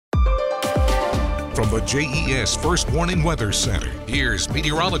From the JES First Warning Weather Center, here's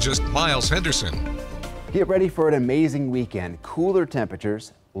meteorologist Miles Henderson. Get ready for an amazing weekend. Cooler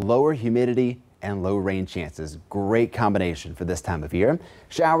temperatures, lower humidity, and low rain chances. Great combination for this time of year.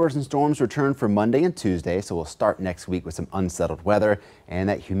 Showers and storms return for Monday and Tuesday, so we'll start next week with some unsettled weather, and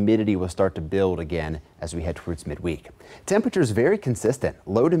that humidity will start to build again as we head towards midweek. Temperatures very consistent,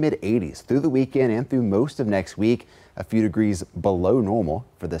 low to mid 80s through the weekend and through most of next week, a few degrees below normal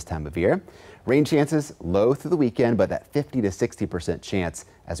for this time of year. Rain chances low through the weekend, but that 50 to 60% chance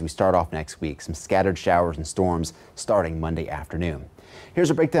as we start off next week. Some scattered showers and storms starting Monday afternoon.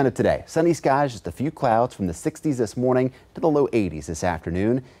 Here's a breakdown of today. Sunny skies, just a few clouds from the 60s this morning to the low 80s this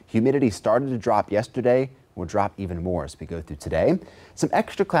afternoon. Humidity started to drop yesterday, will drop even more as we go through today. Some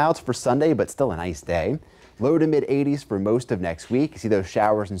extra clouds for Sunday, but still a nice day. Low to mid 80s for most of next week. See those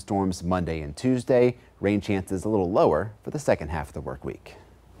showers and storms Monday and Tuesday. Rain chances a little lower for the second half of the work week.